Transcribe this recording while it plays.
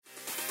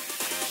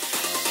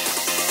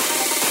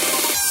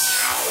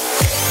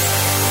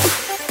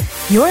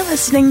You're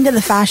listening to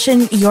the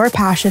Fashion Your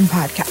Passion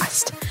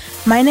podcast.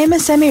 My name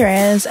is Sammy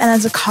Reyes, and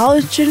as a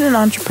college student and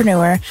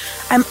entrepreneur,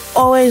 I'm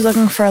always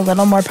looking for a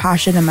little more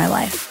passion in my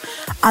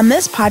life. On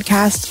this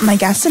podcast, my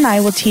guests and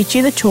I will teach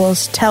you the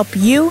tools to help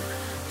you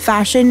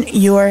fashion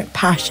your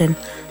passion.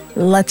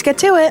 Let's get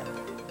to it.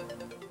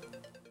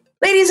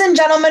 Ladies and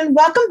gentlemen,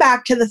 welcome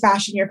back to the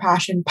Fashion Your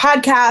Passion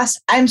podcast.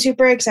 I'm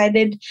super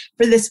excited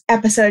for this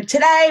episode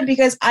today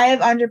because I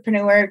have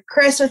entrepreneur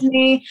Chris with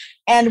me,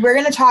 and we're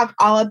going to talk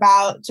all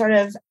about sort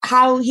of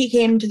how he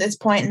came to this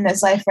point in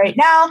his life right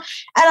now,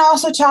 and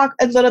also talk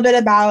a little bit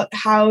about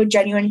how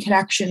genuine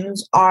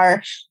connections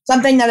are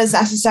something that is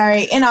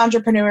necessary in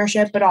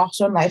entrepreneurship, but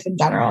also in life in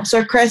general.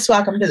 So Chris,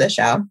 welcome to the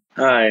show.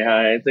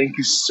 Hi. Thank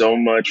you so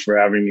much for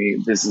having me.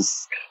 This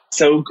is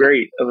so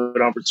great of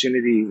an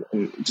opportunity.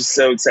 I'm just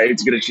so excited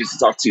to get a chance to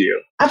talk to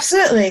you.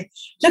 Absolutely.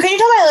 So can you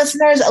tell my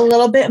listeners a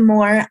little bit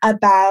more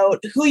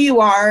about who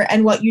you are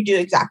and what you do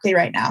exactly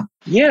right now?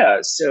 Yeah,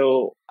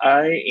 so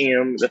I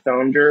am the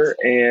founder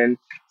and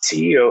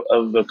CEO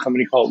of a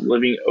company called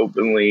Living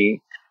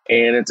Openly,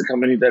 and it's a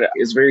company that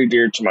is very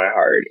dear to my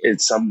heart.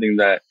 It's something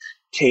that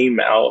came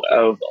out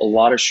of a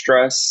lot of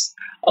stress,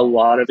 a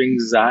lot of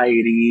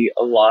anxiety,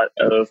 a lot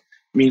of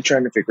me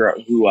trying to figure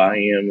out who I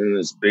am in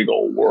this big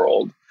old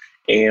world.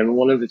 And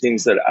one of the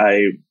things that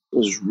I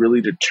was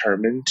really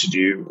determined to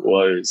do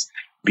was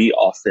be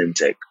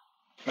authentic.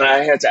 And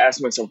I had to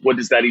ask myself, what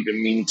does that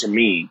even mean to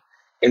me?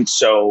 And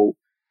so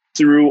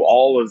through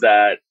all of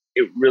that,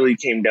 it really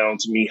came down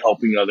to me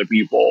helping other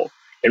people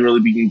and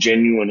really being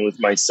genuine with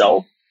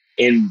myself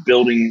and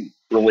building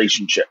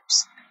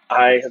relationships.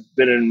 I have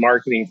been in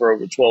marketing for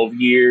over 12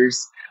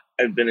 years.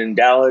 I've been in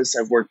Dallas.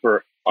 I've worked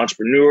for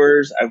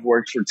entrepreneurs. I've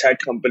worked for tech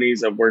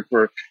companies. I've worked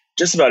for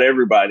just about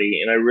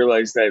everybody. And I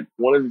realized that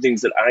one of the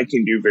things that I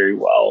can do very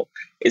well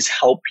is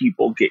help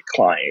people get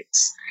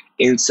clients.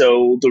 And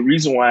so the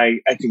reason why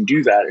I can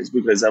do that is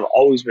because I've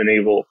always been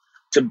able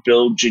to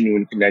build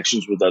genuine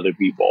connections with other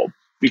people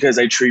because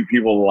I treat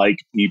people like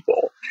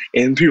people.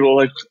 And people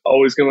like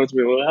always come up to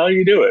me, well, how do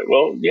you do it?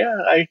 Well,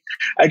 yeah,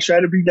 I try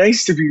to be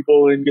nice to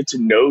people and get to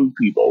know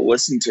people,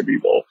 listen to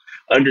people,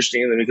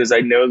 understand them, because I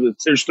know that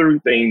there's three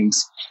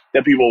things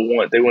that people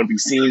want. They want to be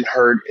seen,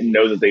 heard, and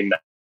know that they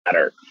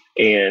matter.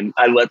 And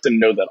I let them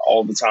know that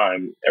all the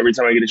time. Every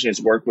time I get a chance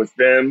to work with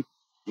them,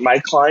 my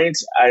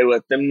clients, I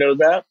let them know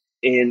that,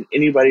 and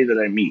anybody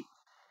that I meet.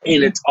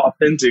 And it's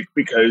authentic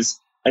because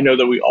I know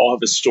that we all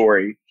have a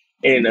story.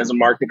 And as a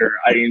marketer,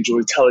 I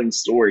enjoy telling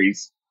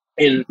stories.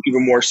 And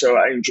even more so,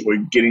 I enjoy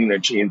getting the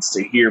chance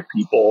to hear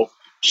people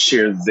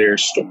share their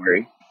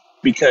story.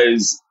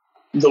 Because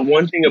the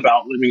one thing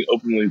about Living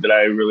Openly that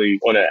I really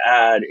want to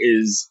add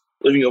is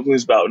Living Openly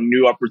is about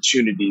new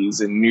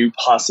opportunities and new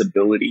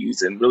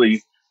possibilities and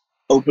really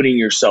opening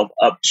yourself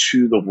up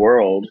to the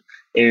world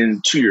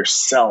and to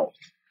yourself,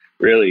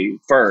 really,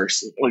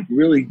 first. Like,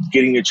 really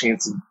getting a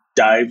chance to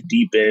dive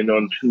deep in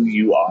on who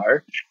you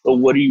are, but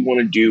what do you want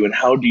to do and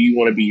how do you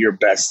want to be your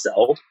best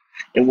self?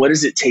 And what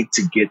does it take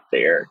to get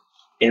there?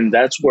 And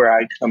that's where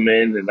I come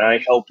in and I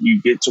help you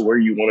get to where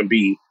you want to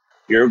be.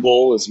 Your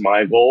goal is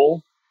my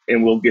goal,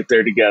 and we'll get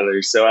there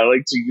together. So I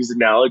like to use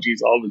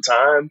analogies all the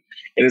time.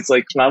 And it's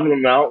like climbing a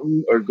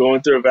mountain or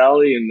going through a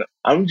valley, and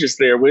I'm just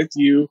there with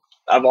you.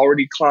 I've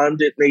already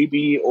climbed it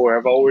maybe, or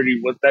I've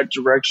already went that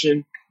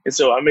direction. And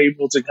so I'm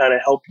able to kind of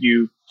help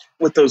you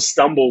with those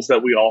stumbles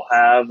that we all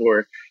have,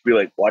 or be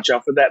like, watch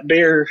out for that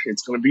bear.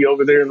 It's going to be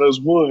over there in those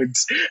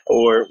woods,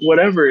 or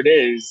whatever it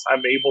is.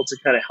 I'm able to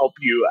kind of help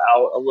you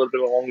out a little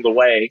bit along the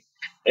way.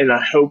 And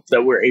I hope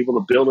that we're able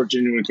to build a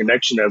genuine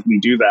connection as we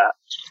do that,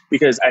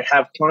 because I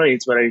have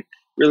clients, but I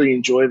really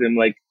enjoy them.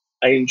 Like,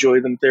 I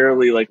enjoy them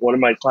thoroughly. Like, one of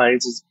my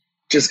clients is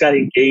just got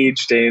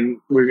engaged, and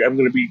I'm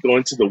going to be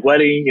going to the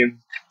wedding. And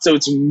so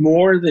it's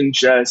more than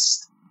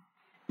just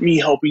me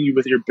helping you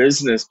with your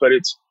business, but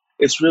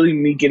it's really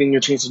me getting a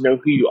chance to know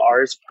who you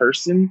are as a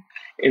person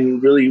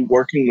and really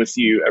working with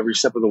you every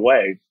step of the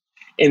way.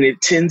 And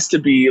it tends to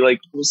be like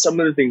some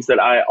of the things that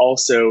I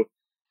also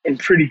am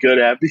pretty good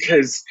at,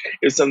 because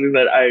it's something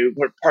that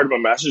part of my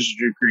master's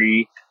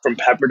degree from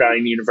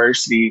Pepperdine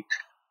University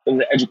in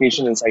the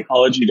education and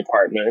psychology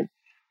department.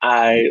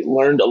 I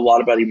learned a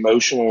lot about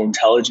emotional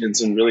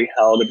intelligence and really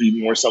how to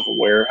be more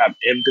self-aware, have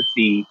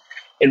empathy.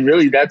 And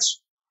really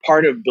that's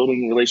part of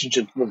building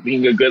relationships with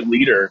being a good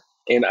leader.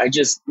 And I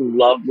just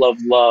love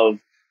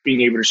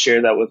being able to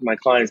share that with my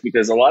clients,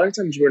 because a lot of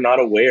times we're not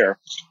aware.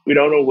 We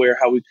don't aware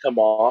how we come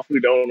off. We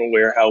don't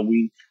aware how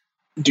we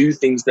do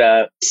things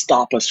that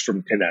stop us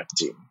from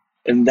connecting.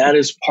 And that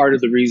is part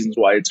of the reasons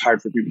why it's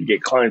hard for people to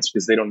get clients,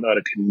 because they don't know how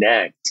to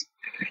connect.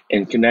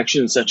 And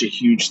connection is such a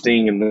huge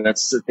thing, and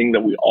that's the thing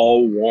that we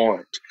all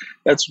want.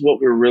 That's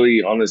what we're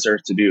really on this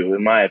earth to do,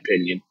 in my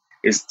opinion,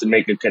 is to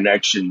make a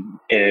connection.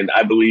 And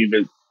I believe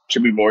it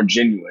should be more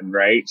genuine,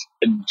 right?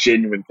 A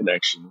genuine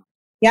connection.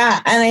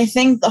 Yeah. And I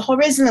think the whole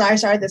reason that I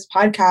started this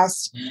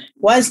podcast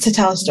was to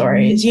tell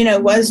stories,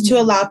 was to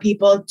allow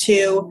people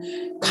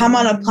to come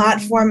on a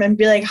platform and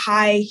be like,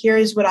 hi,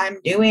 here's what I'm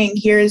doing.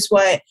 Here's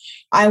what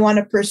I want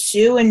to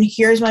pursue. And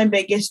here's my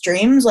biggest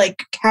dreams.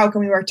 Like, how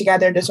can we work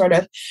together to sort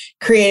of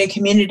create a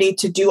community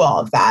to do all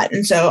of that?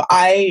 And so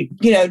I,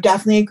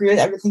 definitely agree with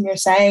everything you're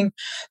saying.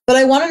 But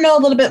I want to know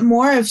a little bit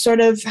more of sort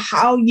of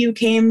how you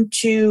came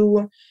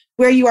to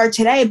where you are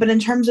today, but in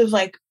terms of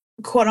like,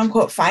 quote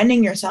unquote,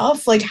 finding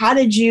yourself, like, how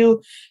did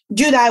you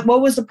do that?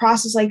 What was the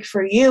process like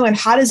for you? And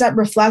how does that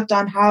reflect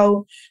on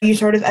how you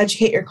sort of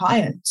educate your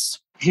clients?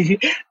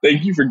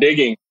 Thank you for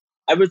digging.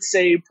 I would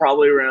say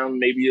probably around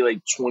maybe like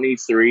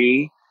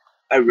 23,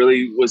 I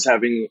really was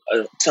having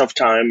a tough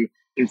time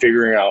in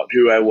figuring out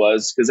who I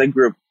was, because I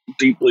grew up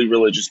deeply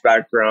religious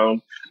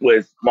background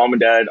with mom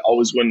and dad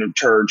always going to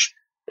church,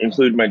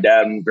 include my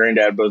dad and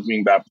granddad both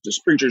being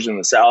Baptist preachers in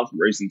the South,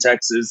 raised in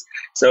Texas.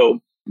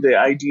 So the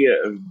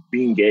idea of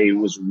being gay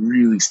was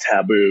really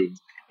taboo,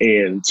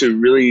 and to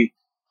really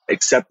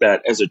accept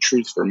that as a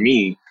truth for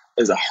me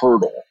is a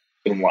hurdle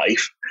in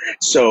life.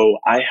 So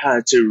I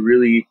had to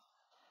really,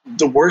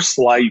 the worst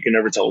lie you can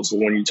ever tell is the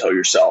one you tell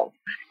yourself.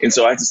 And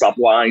so I had to stop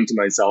lying to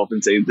myself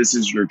and say, this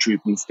is your truth,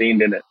 and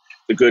stand in it,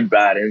 the good,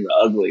 bad, and the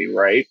ugly,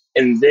 right?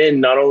 And then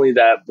not only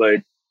that,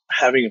 but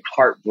having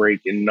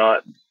heartbreak and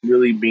not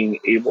really being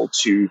able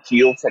to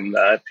heal from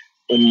that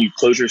when you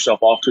close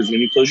yourself off. Because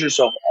when you close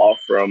yourself off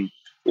from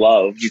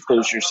love, you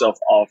close yourself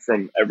off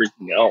from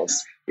everything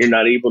else. You're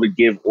not able to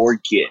give or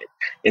get.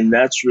 And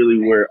that's really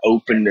where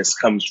openness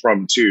comes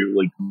from too,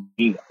 like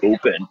being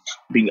open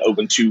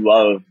to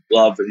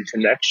love and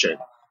connection.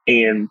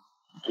 And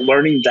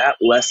learning that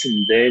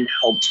lesson then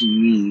helped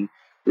me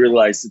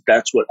realize that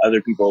that's what other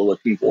people are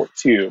looking for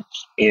too.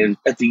 And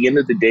at the end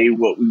of the day,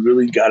 what we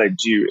really got to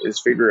do is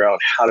figure out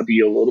how to be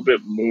a little bit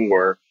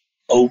more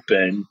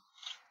open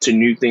to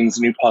new things,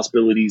 new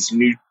possibilities,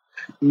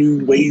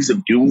 new ways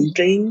of doing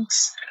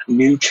things,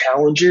 new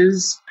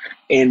challenges,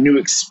 and new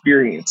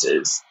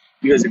experiences.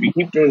 Because if you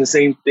keep doing the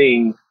same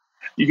thing,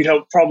 you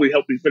can probably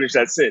help me finish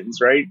that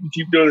sentence, right? You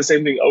keep doing the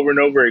same thing over and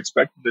over,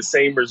 expecting the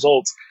same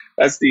results.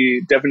 That's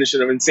the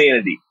definition of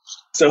insanity.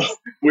 So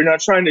we're not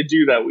trying to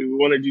do that. We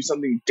want to do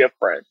something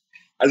different.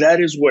 And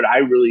that is what I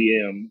really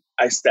am.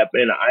 I step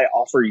in, I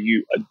offer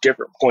you a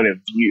different point of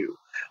view,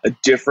 a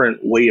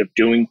different way of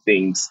doing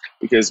things,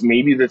 because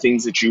maybe the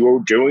things that you are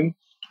doing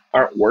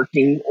aren't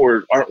working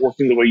or aren't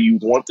working the way you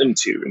want them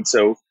to. And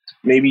so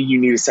maybe you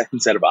need a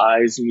second set of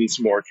eyes, you need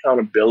some more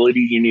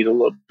accountability, you need a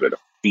little bit of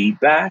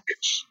feedback.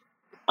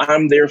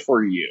 I'm there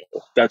for you.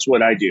 That's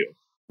what I do.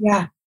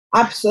 Yeah,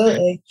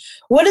 absolutely.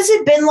 What has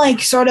it been like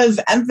sort of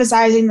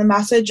emphasizing the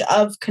message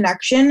of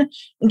connection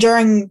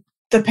during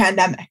the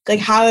pandemic? Like,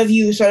 how have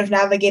you sort of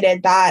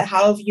navigated that?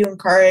 How have you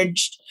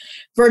encouraged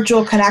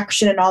virtual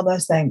connection and all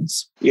those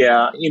things?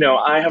 Yeah,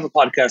 I have a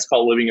podcast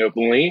called Living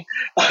Openly.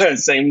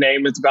 Same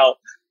name. It's about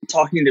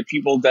talking to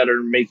people that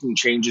are making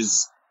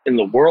changes in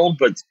the world,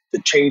 but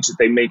the change that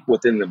they make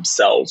within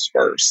themselves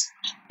first.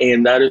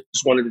 And that is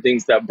one of the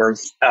things that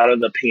birthed out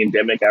of the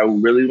pandemic. I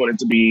really wanted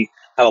to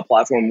have a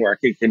platform where I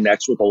could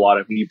connect with a lot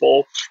of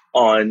people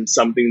on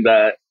something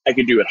that I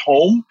could do at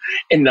home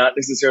and not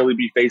necessarily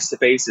be face to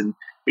face. And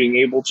being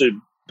able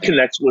to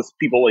connect with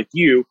people like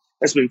you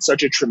has been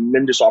such a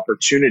tremendous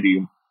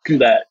opportunity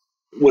that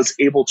was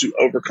able to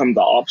overcome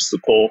the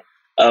obstacle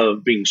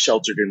of being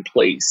sheltered in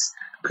place.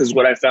 Because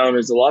what I found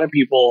is a lot of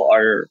people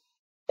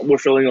we're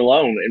feeling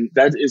alone. And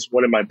that is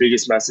one of my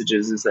biggest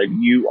messages, is that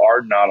you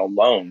are not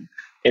alone.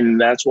 And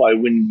that's why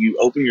when you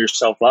open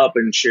yourself up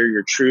and share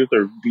your truth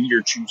or be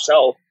your true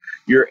self,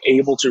 you're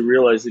able to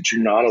realize that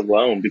you're not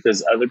alone,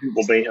 because other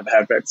people may have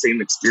had that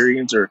same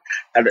experience or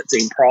have that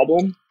same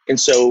problem. And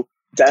so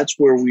that's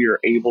where we are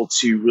able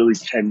to really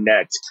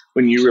connect,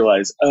 when you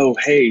realize, oh,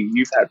 hey,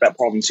 you've had that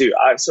problem too.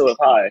 So have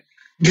I.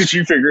 Did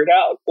you figure it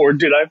out? Or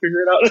did I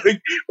figure it out?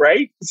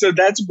 Right? So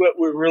that's what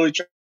we're really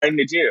trying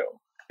to do.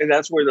 And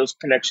that's where those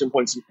connection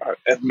points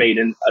have made.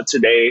 And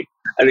today,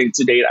 I think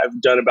to date, I've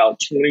done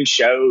about 20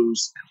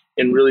 shows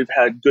and really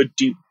have had good,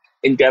 deep,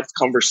 in-depth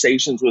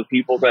conversations with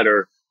people that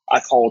I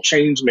call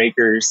change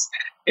makers,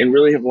 and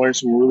really have learned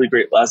some really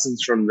great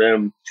lessons from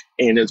them.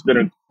 And it's been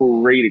a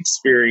great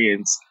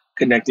experience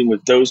connecting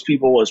with those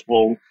people, as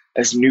well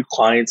as new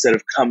clients that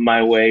have come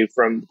my way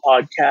from the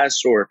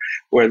podcast, or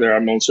whether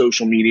I'm on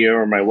social media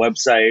or my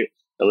website,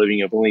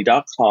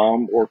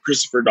 livingopenly.com or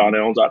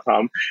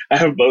christopherdonnell.com. I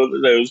have both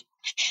of those.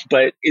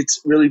 But it's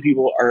really,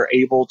 people are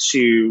able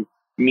to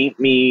meet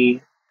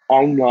me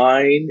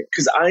online,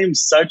 because I am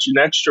such an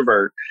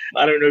extrovert.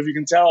 I don't know if you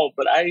can tell,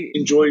 but I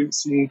enjoy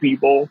seeing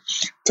people,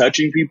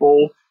 touching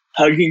people,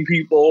 hugging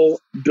people,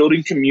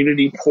 building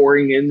community,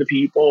 pouring into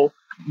people,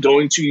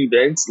 going to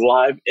events,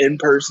 live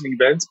in-person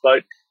events.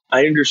 But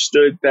I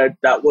understood that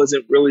that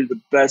wasn't really the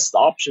best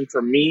option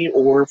for me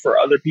or for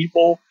other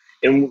people.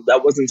 And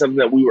that wasn't something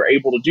that we were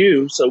able to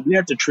do. So we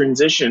had to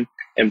transition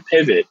and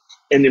pivot.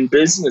 And in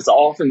business,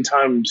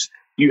 oftentimes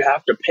you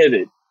have to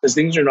pivot, because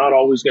things are not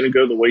always going to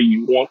go the way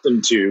you want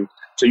them to.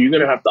 So you're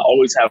going to have to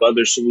always have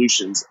other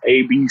solutions,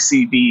 A, B,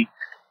 C, D,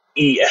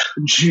 E, F,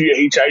 G,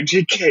 H, I,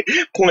 J, K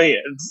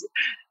plans,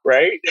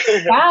 right?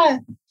 Yeah,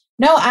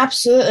 no,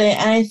 absolutely.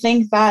 And I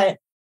think that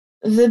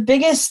the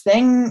biggest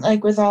thing,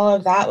 like with all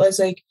of that, was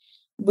like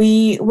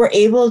we were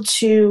able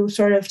to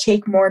sort of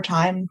take more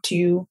time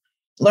to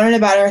learn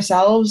about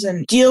ourselves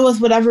and deal with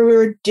whatever we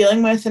were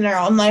dealing with in our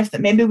own life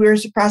that maybe we were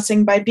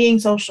suppressing by being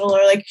social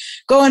or like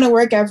going to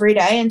work every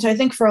day. And so I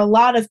think for a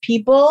lot of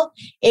people,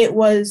 it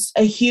was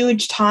a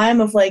huge time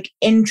of like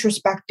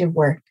introspective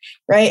work,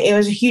 right? It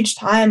was a huge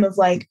time of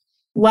like,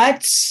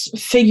 let's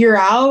figure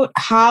out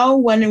how,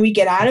 when we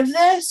get out of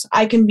this,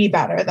 I can be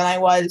better than I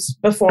was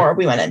before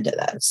we went into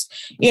this.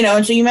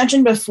 And so you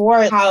mentioned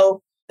before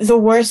how the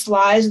worst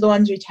lies are the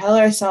ones we tell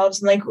ourselves.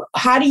 And like,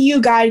 how do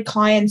you guide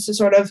clients to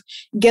sort of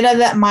get out of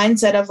that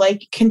mindset of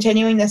like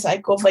continuing the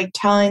cycle of like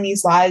telling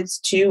these lies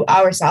to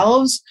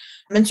ourselves?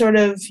 And sort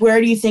of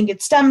where do you think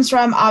it stems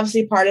from?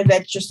 Obviously, part of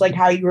it's just like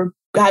how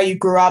you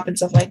grew up and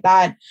stuff like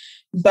that.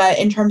 But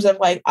in terms of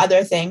like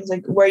other things,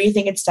 like where do you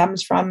think it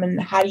stems from and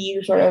how do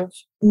you sort of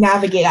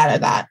navigate out of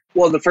that?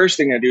 Well, the first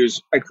thing I do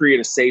is I create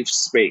a safe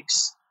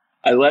space.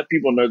 I let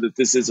people know that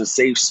this is a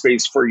safe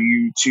space for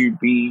you to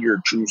be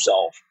your true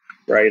self,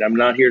 right? I'm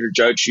not here to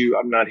judge you.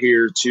 I'm not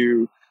here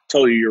to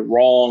tell you you're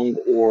wrong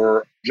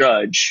or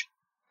judge.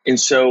 And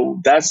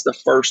so that's the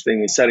first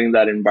thing, is setting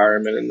that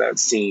environment and that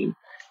scene.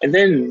 And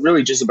then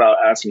really just about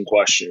asking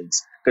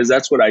questions, because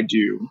that's what I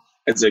do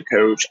as a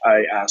coach.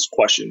 I ask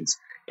questions,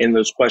 and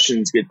those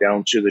questions get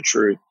down to the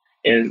truth.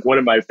 And one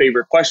of my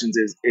favorite questions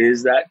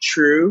is that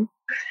true?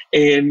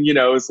 And,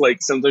 it's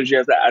like sometimes you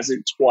have to ask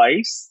it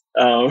twice.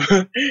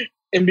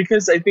 And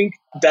because I think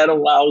that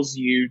allows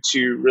you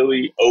to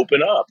really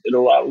open up. It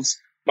allows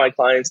my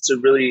clients to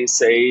really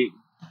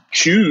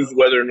choose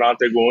whether or not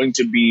they're going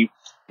to be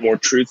more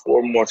truthful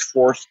or more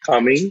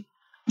forthcoming.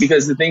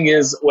 Because the thing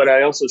is, what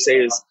I also say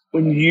is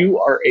when you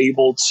are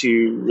able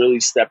to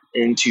really step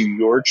into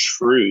your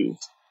truth,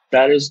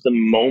 that is the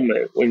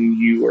moment when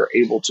you are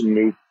able to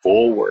move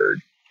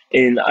forward.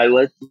 And I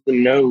let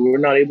them know we're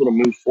not able to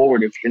move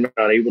forward if you're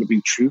not able to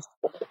be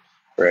truthful,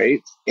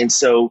 right? And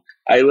so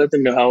I let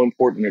them know how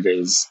important it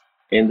is,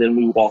 and then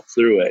we walk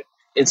through it.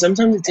 And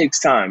sometimes it takes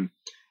time,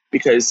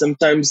 because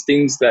sometimes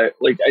things that,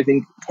 like, I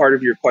think part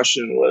of your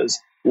question was,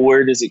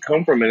 where does it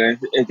come from? And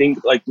I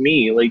think, like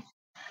me, like,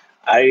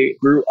 I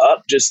grew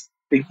up just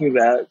thinking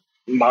that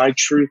my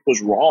truth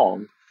was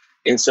wrong.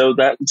 And so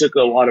that took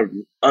a lot of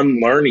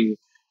unlearning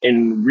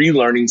and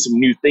relearning some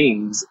new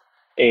things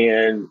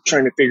and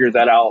trying to figure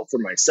that out for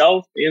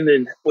myself, and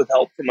then with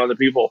help from other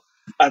people.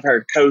 I've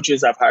hired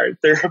coaches, I've hired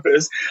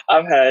therapists,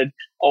 I've had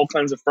all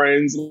kinds of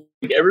friends.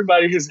 Like,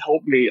 everybody has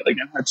helped me. Like,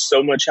 I've had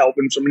so much help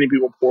and so many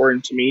people pour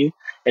into me.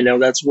 And now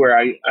that's where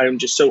I'm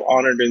just so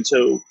honored and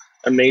so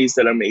amazed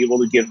that I'm able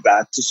to give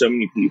back to so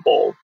many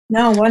people.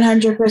 No,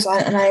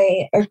 100%. And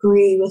I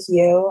agree with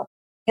you.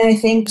 And I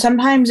think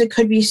sometimes it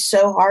could be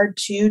so hard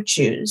to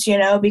choose,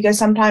 because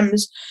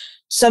sometimes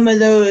some of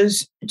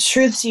those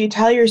truths you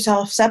tell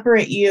yourself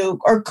separate you,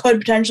 or could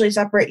potentially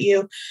separate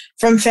you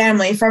from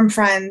family, from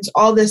friends,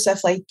 all this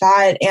stuff like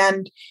that.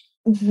 And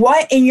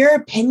what, in your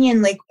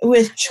opinion, like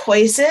with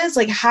choices,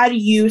 like how do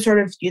you sort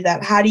of do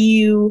that? How do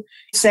you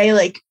say,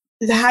 like,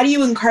 how do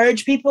you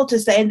encourage people to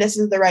say this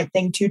is the right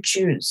thing to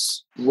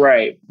choose?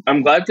 Right.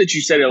 I'm glad that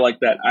you said it like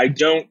that.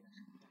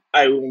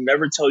 I will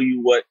never tell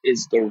you what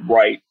is the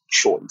right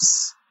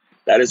choice.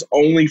 That is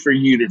only for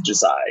you to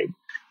decide.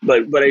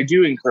 But what I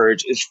do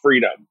encourage is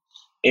freedom.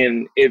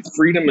 And if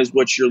freedom is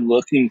what you're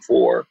looking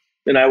for,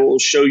 then I will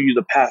show you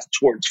the path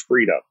towards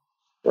freedom,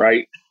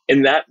 right?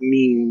 And that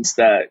means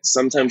that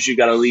sometimes you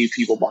got to leave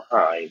people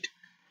behind.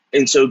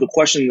 And so the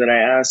question that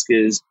I ask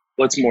is,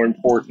 what's more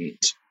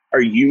important?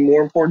 Are you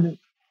more important?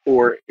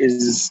 Or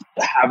is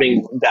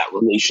having that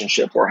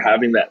relationship or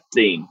having that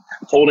thing,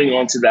 holding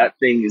on to that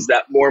thing, is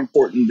that more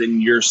important than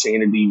your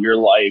sanity, your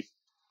life?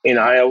 And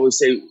I always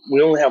say,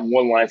 we only have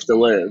one life to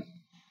live.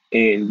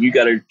 And you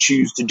got to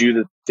choose to do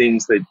the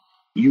things that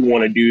you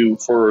want to do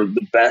for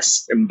the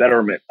best and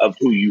betterment of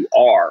who you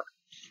are.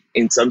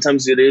 And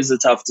sometimes it is a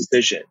tough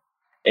decision.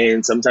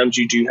 And sometimes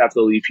you do have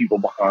to leave people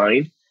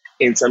behind.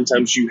 And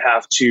sometimes you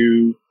have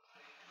to,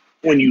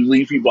 when you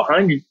leave people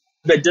behind,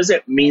 that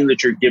doesn't mean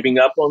that you're giving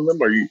up on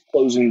them or you're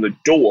closing the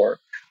door.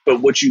 But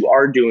what you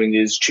are doing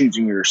is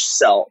choosing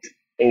yourself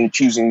and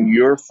choosing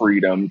your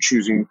freedom,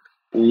 choosing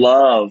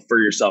love for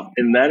yourself.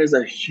 And that is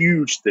a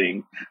huge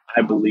thing,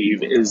 I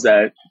believe, is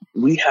that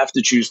we have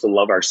to choose to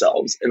love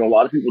ourselves. And a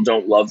lot of people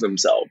don't love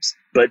themselves.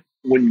 But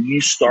when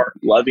you start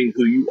loving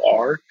who you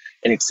are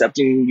and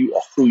accepting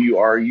who you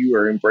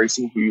are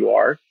embracing who you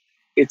are,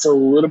 it's a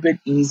little bit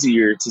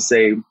easier to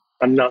say,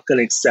 I'm not going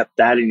to accept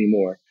that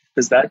anymore,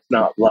 because that's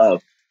not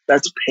love.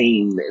 That's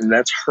pain, and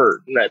that's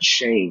hurt, and that's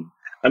shame.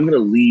 I'm going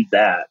to leave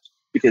that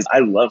because I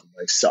love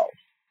myself.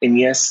 And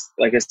yes,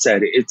 like I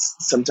said, it's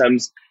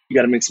sometimes you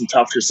got to make some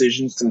tough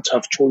decisions, some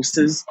tough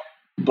choices.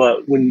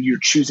 But when you're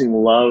choosing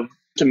love,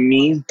 to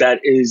me, that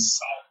is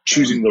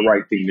choosing the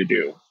right thing to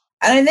do.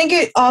 And I think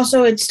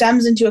it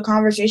stems into a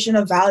conversation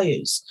of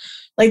values.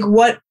 Like,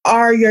 what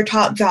are your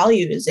top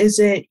values? Is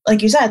it,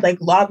 like you said, like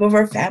love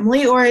over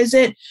family, or is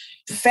it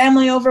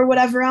family over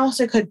whatever else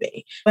it could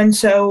be? And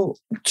so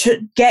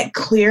to get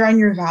clear on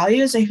your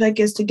values, I feel like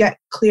is to get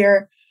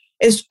clear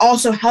is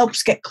also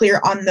helps get clear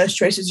on those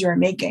choices you're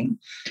making.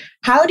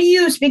 How do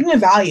you, speaking of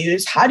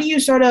values, how do you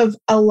sort of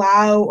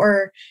allow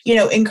or,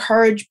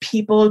 encourage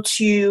people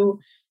to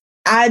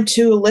add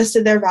to a list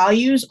of their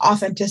values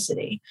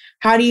authenticity?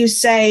 How do you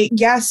say,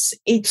 yes,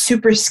 it's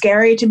super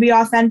scary to be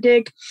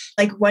authentic.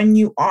 Like when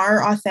you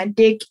are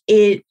authentic,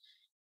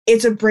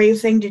 it's a brave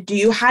thing to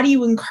do. How do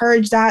you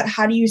encourage that?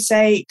 How do you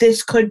say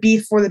this could be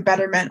for the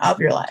betterment of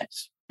your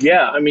life?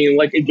 Yeah, I mean,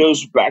 like it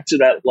goes back to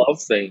that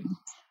love thing.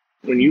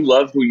 When you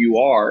love who you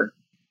are,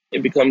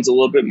 it becomes a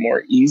little bit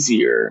more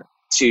easier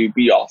to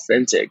be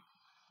authentic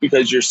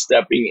because you're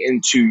stepping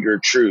into your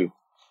truth.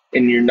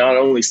 And you're not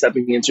only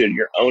stepping into it,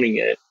 you're owning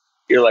it.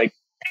 You're like,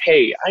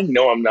 hey, I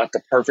know I'm not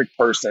the perfect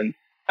person.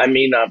 I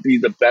may not be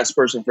the best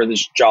person for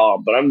this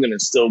job, but I'm going to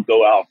still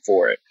go out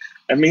for it.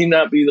 I may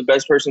not be the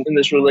best person in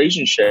this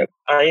relationship.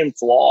 I am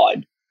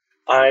flawed.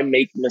 I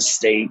make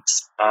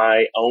mistakes.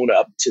 I own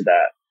up to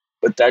that.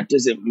 But that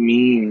doesn't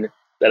mean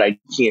that I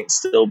can't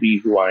still be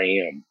who I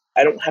am.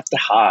 I don't have to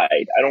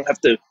hide. I don't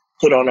have to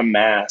put on a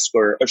mask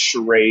or a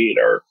charade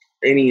or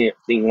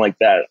anything like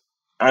that.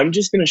 I'm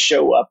just going to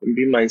show up and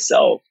be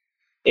myself.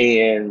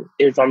 And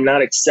if I'm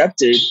not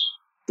accepted,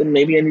 then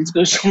maybe I need to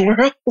go somewhere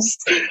else.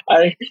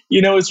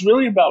 It's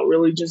really about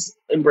really just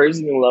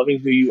embracing and loving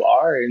who you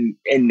are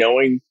and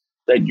knowing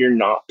that you're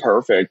not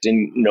perfect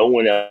and no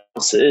one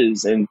else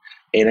is. And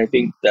I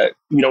think that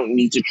you don't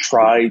need to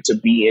try to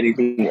be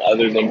anything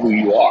other than who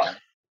you are.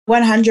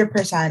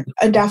 100%.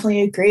 I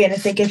definitely agree. And I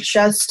think it's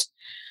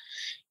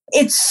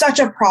such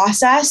a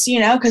process,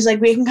 because like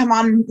we can come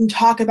on and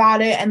talk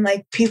about it and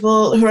like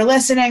people who are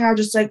listening are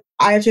just like,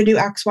 I have to do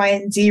X, Y,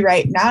 and Z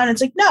right now. And it's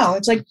like, no,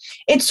 it's like,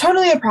 it's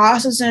totally a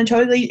process and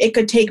it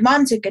could take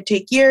months, it could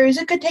take years,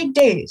 it could take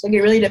days. Like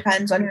it really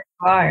depends on who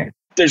you are.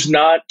 There's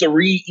not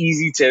 3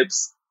 easy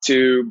tips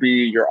to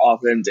be your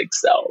authentic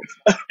self.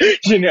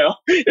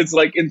 It's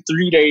like in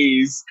 3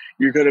 days,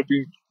 you're going to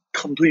be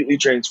completely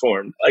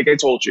transformed. Like I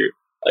told you,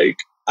 like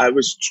I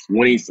was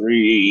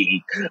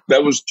 23.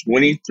 That was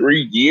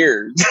 23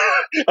 years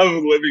of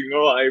living a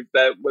life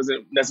that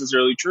wasn't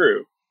necessarily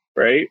true,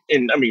 right?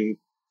 And I mean,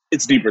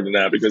 it's deeper than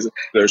that because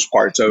there's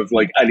parts of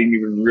like I didn't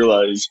even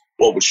realize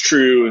what was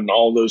true and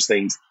all those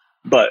things.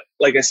 But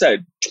like I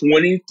said,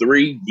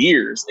 23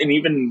 years. And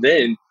even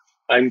then,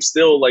 I'm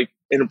still like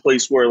in a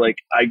place where like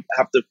I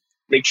have to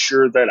make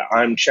sure that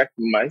I'm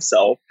checking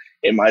myself.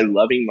 Am I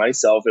loving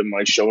myself? Am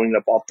I showing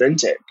up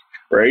authentic?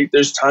 Right?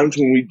 There's times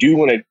when we do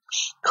want to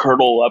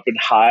curl up and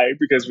hide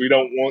because we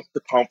don't want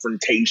the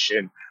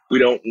confrontation. We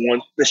don't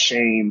want the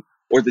shame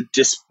or the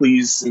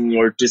displeasing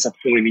or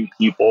disappointing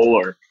people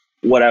or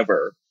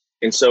whatever.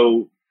 And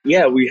so,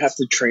 yeah, we have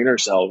to train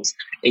ourselves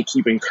and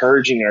keep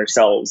encouraging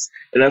ourselves.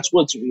 And that's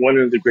what's one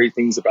of the great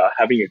things about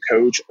having a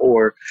coach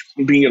or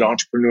being an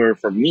entrepreneur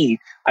for me.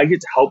 I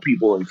get to help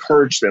people,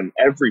 encourage them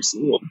every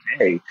single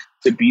day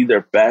to be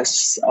their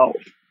best self.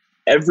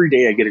 Every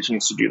day I get a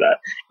chance to do that.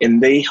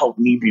 And they help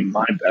me be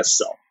my best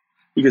self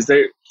because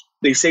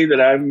they say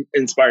that I'm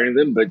inspiring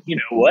them, but you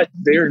know what?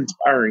 They're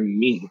inspiring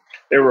me.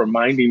 They're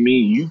reminding me,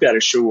 you got to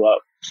show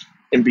up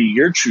and be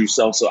your true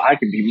self so I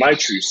can be my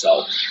true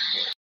self.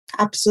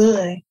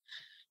 Absolutely.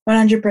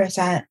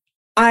 100%.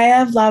 I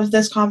have loved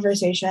this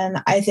conversation.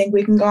 I think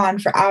we can go on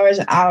for hours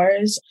and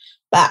hours,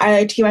 but I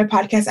like to keep my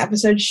podcast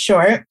episodes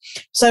short.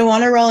 So I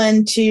want to roll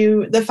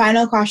into the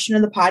final question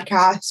of the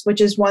podcast,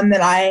 which is one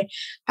that I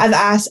have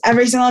asked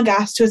every single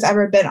guest who has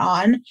ever been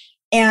on.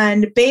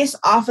 And based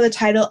off of the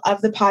title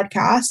of the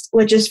podcast,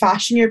 which is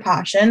Fashion Your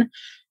Passion,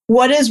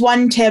 what is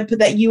one tip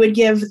that you would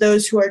give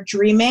those who are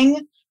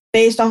dreaming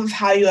based off of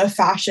how you have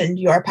fashioned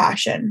your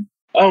passion?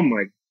 Oh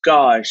my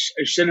gosh,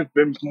 I should have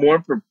been more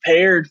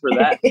prepared for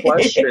that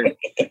question.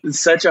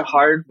 It's such a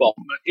hard ball.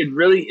 It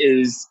really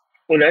is.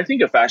 When I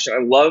think of fashion,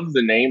 I love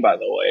the name, by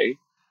the way.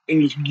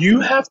 And you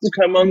have to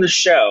come on the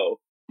show.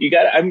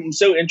 I'm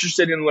so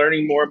interested in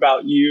learning more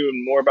about you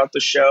and more about the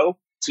show.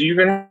 So you're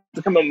going to have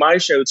to come on my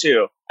show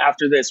too.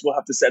 After this, we'll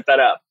have to set that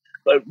up.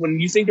 But when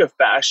you think of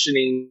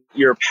fashioning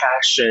your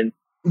passion,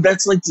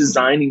 that's like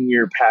designing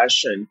your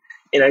passion.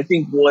 And I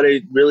think what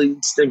it really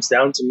stems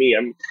down to me,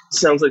 it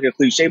sounds like a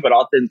cliche, but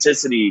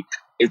authenticity.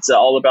 It's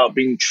all about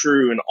being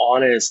true and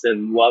honest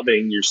and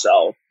loving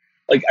yourself.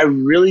 Like, I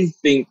really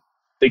think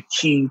the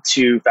key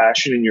to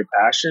fashioning your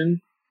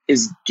passion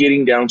is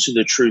getting down to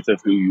the truth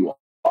of who you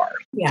are.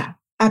 Yeah,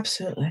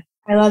 absolutely.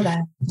 I love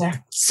that. Yeah.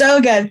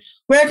 So good.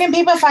 Where can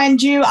people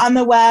find you on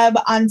the web,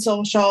 on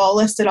social?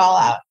 List it all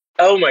out.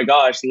 Oh my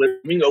gosh,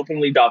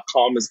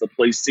 livingopenly.com is the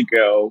place to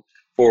go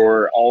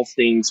for all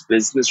things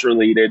business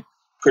related.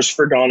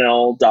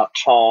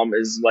 ChristopherDonnell.com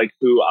is like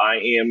who I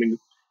am.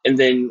 And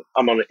then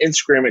I'm on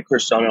Instagram at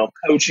Chris Donnell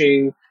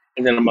Coaching.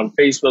 And then I'm on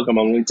Facebook. I'm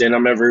on LinkedIn.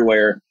 I'm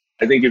everywhere.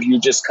 I think if you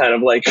just kind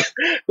of like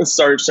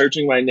start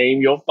searching my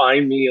name, you'll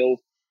find me.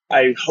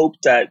 I hope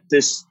that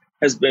this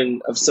has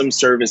been of some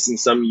service and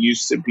some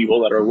use to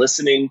people that are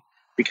listening,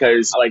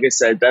 because like I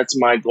said, that's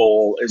my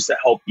goal, is to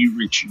help you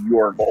reach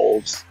your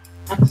goals.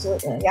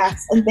 Absolutely.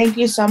 Yes. And thank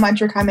you so much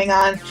for coming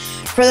on.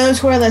 For those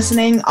who are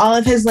listening, all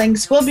of his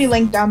links will be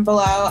linked down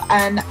below.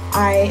 And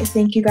I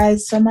thank you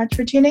guys so much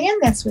for tuning in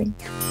this week.